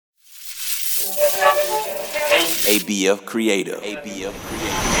ABF Creative. ABF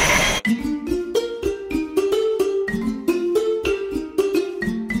Creative.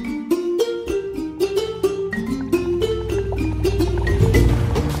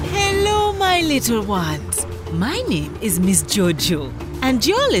 Hello, my little ones. My name is Miss Jojo, and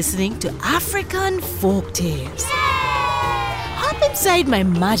you're listening to African Folk Tales. Hop inside my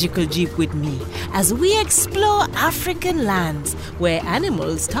magical jeep with me as we explore African lands where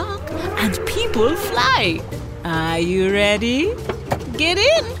animals talk and people fly. Are you ready? Get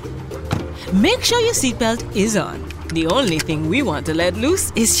in! Make sure your seatbelt is on. The only thing we want to let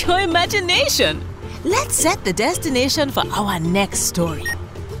loose is your imagination. Let's set the destination for our next story.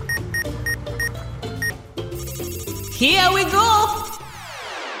 Here we go!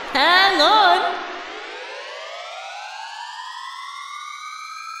 Hang on!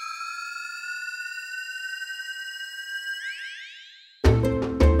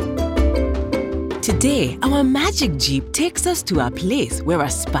 Today, our magic jeep takes us to a place where a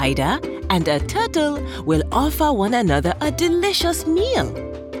spider and a turtle will offer one another a delicious meal.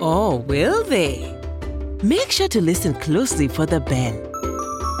 Or will they? Make sure to listen closely for the bell.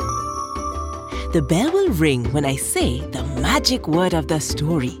 The bell will ring when I say the magic word of the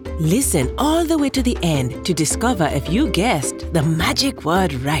story. Listen all the way to the end to discover if you guessed the magic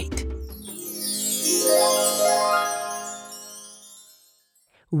word right.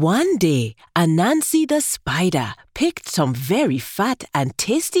 One day, Anansi the spider picked some very fat and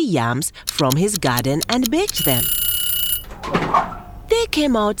tasty yams from his garden and baked them. They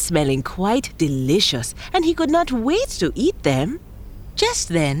came out smelling quite delicious, and he could not wait to eat them. Just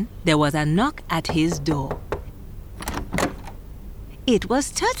then, there was a knock at his door. It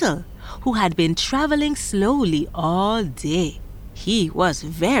was Turtle, who had been traveling slowly all day. He was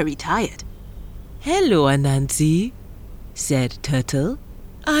very tired. "Hello, Anansi," said Turtle.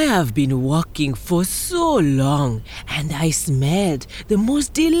 "I have been walking for so long, and I smelled the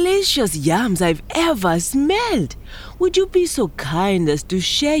most delicious yams I've ever smelled. Would you be so kind as to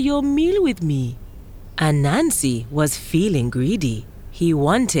share your meal with me?" Anansi was feeling greedy. He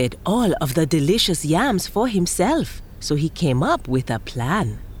wanted all of the delicious yams for himself, so he came up with a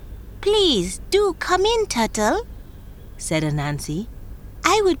plan. "Please do come in, Turtle," said Anansi.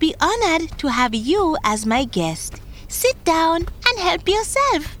 "I would be honored to have you as my guest. Sit down and help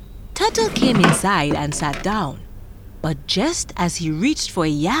yourself." Turtle came inside and sat down. But just as he reached for a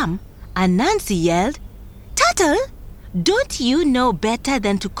yam, Anansi yelled, "Turtle, don't you know better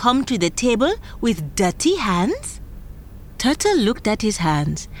than to come to the table with dirty hands?" Turtle looked at his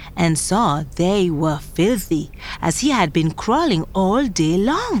hands and saw they were filthy, as he had been crawling all day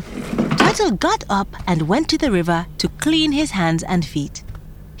long. Turtle got up and went to the river to clean his hands and feet.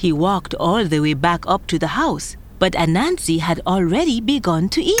 He walked all the way back up to the house, but Anansi had already begun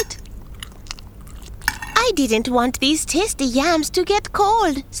to eat. "I didn't want these tasty yams to get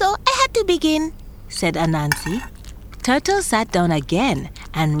cold, so I had to begin," said Anansi. Turtle sat down again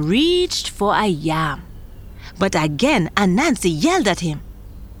and reached for a yam. But again Anansi yelled at him.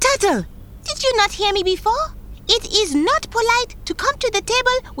 "Turtle, did you not hear me before? It is not polite to come to the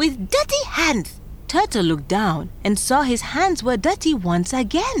table with dirty hands." Turtle looked down and saw his hands were dirty once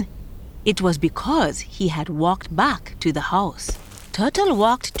again. It was because he had walked back to the house. Turtle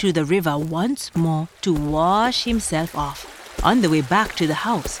walked to the river once more to wash himself off. On the way back to the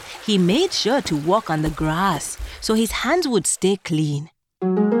house, he made sure to walk on the grass so his hands would stay clean.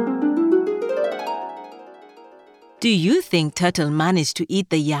 Do you think Turtle managed to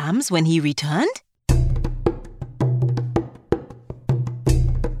eat the yams when he returned?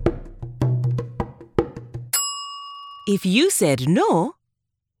 If you said no,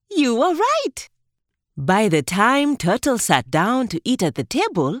 you were right. By the time Turtle sat down to eat at the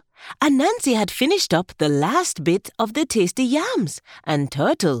table, Anansi had finished up the last bit of the tasty yams, and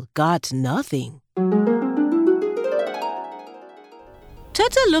Turtle got nothing.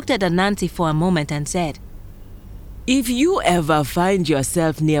 Turtle looked at Anansi for a moment and said, "If you ever find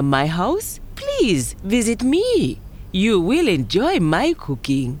yourself near my house, please visit me. You will enjoy my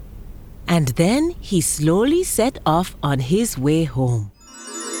cooking." And then he slowly set off on his way home.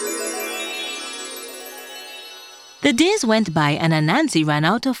 The days went by and Anansi ran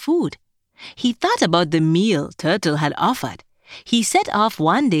out of food. He thought about the meal Turtle had offered. He set off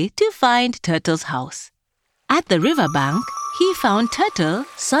one day to find Turtle's house. At the riverbank, he found Turtle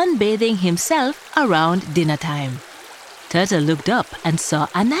sunbathing himself around dinner time. Turtle looked up and saw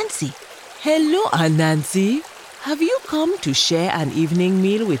Anansi. "Hello, Anansi. Have you come to share an evening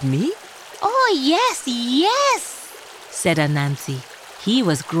meal with me?" "Oh, yes, said Anansi. He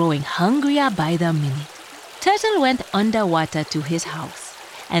was growing hungrier by the minute. Turtle went underwater to his house,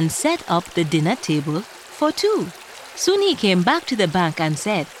 and set up the dinner table for two. Soon he came back to the bank and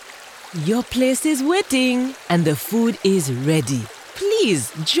said, "Your place is waiting and the food is ready. Please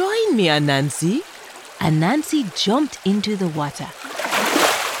join me, Anansi." Anansi jumped into the water.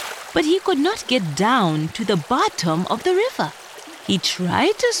 But he could not get down to the bottom of the river. He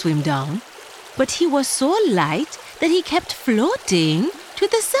tried to swim down, but he was so light that he kept floating to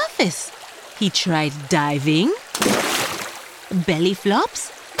the surface. He tried diving, belly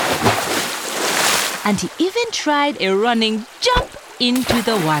flops, and he even tried a running jump into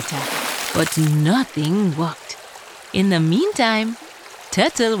the water. But nothing worked. In the meantime,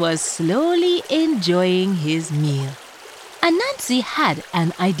 Turtle was slowly enjoying his meal. Anansi had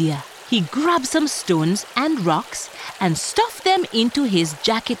an idea. He grabbed some stones and rocks and stuffed them into his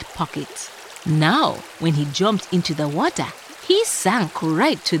jacket pockets. Now, when he jumped into the water, he sank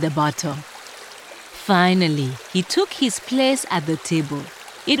right to the bottom. Finally, he took his place at the table.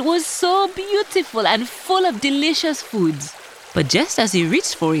 It was so beautiful and full of delicious foods. But just as he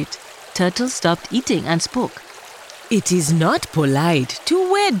reached for it, Turtle stopped eating and spoke. "It is not polite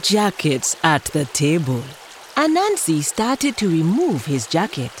to wear jackets at the table." Anansi started to remove his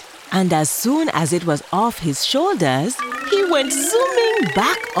jacket, and as soon as it was off his shoulders, he went zooming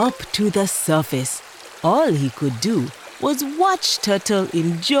back up to the surface. All he could do was watch Turtle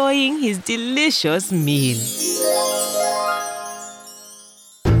enjoying his delicious meal.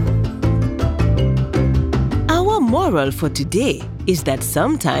 Our moral for today is that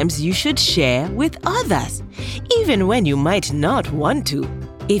sometimes you should share with others, even when you might not want to.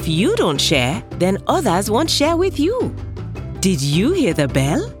 If you don't share, then others won't share with you. Did you hear the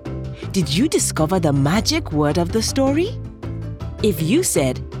bell? Did you discover the magic word of the story? If you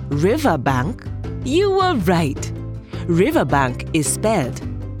said riverbank, you were right. Riverbank is spelled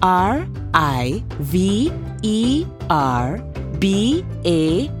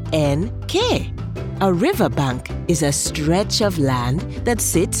R-I-V-E-R-B-A-N-K. A riverbank is a stretch of land that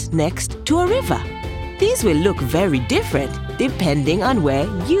sits next to a river. These will look very different depending on where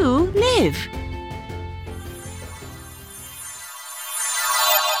you live.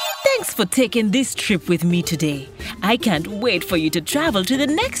 Thanks for taking this trip with me today. I can't wait for you to travel to the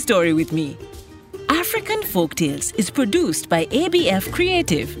next story with me. African Folktales is produced by ABF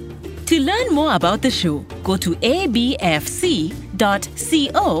Creative. To learn more about the show, go to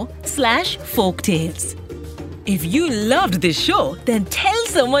abfc.co/folktales. If you loved this show, then tell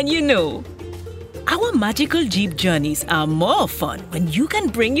someone you know. Our magical Jeep journeys are more fun when you can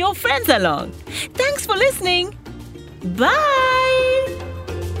bring your friends along. Thanks for listening. Bye!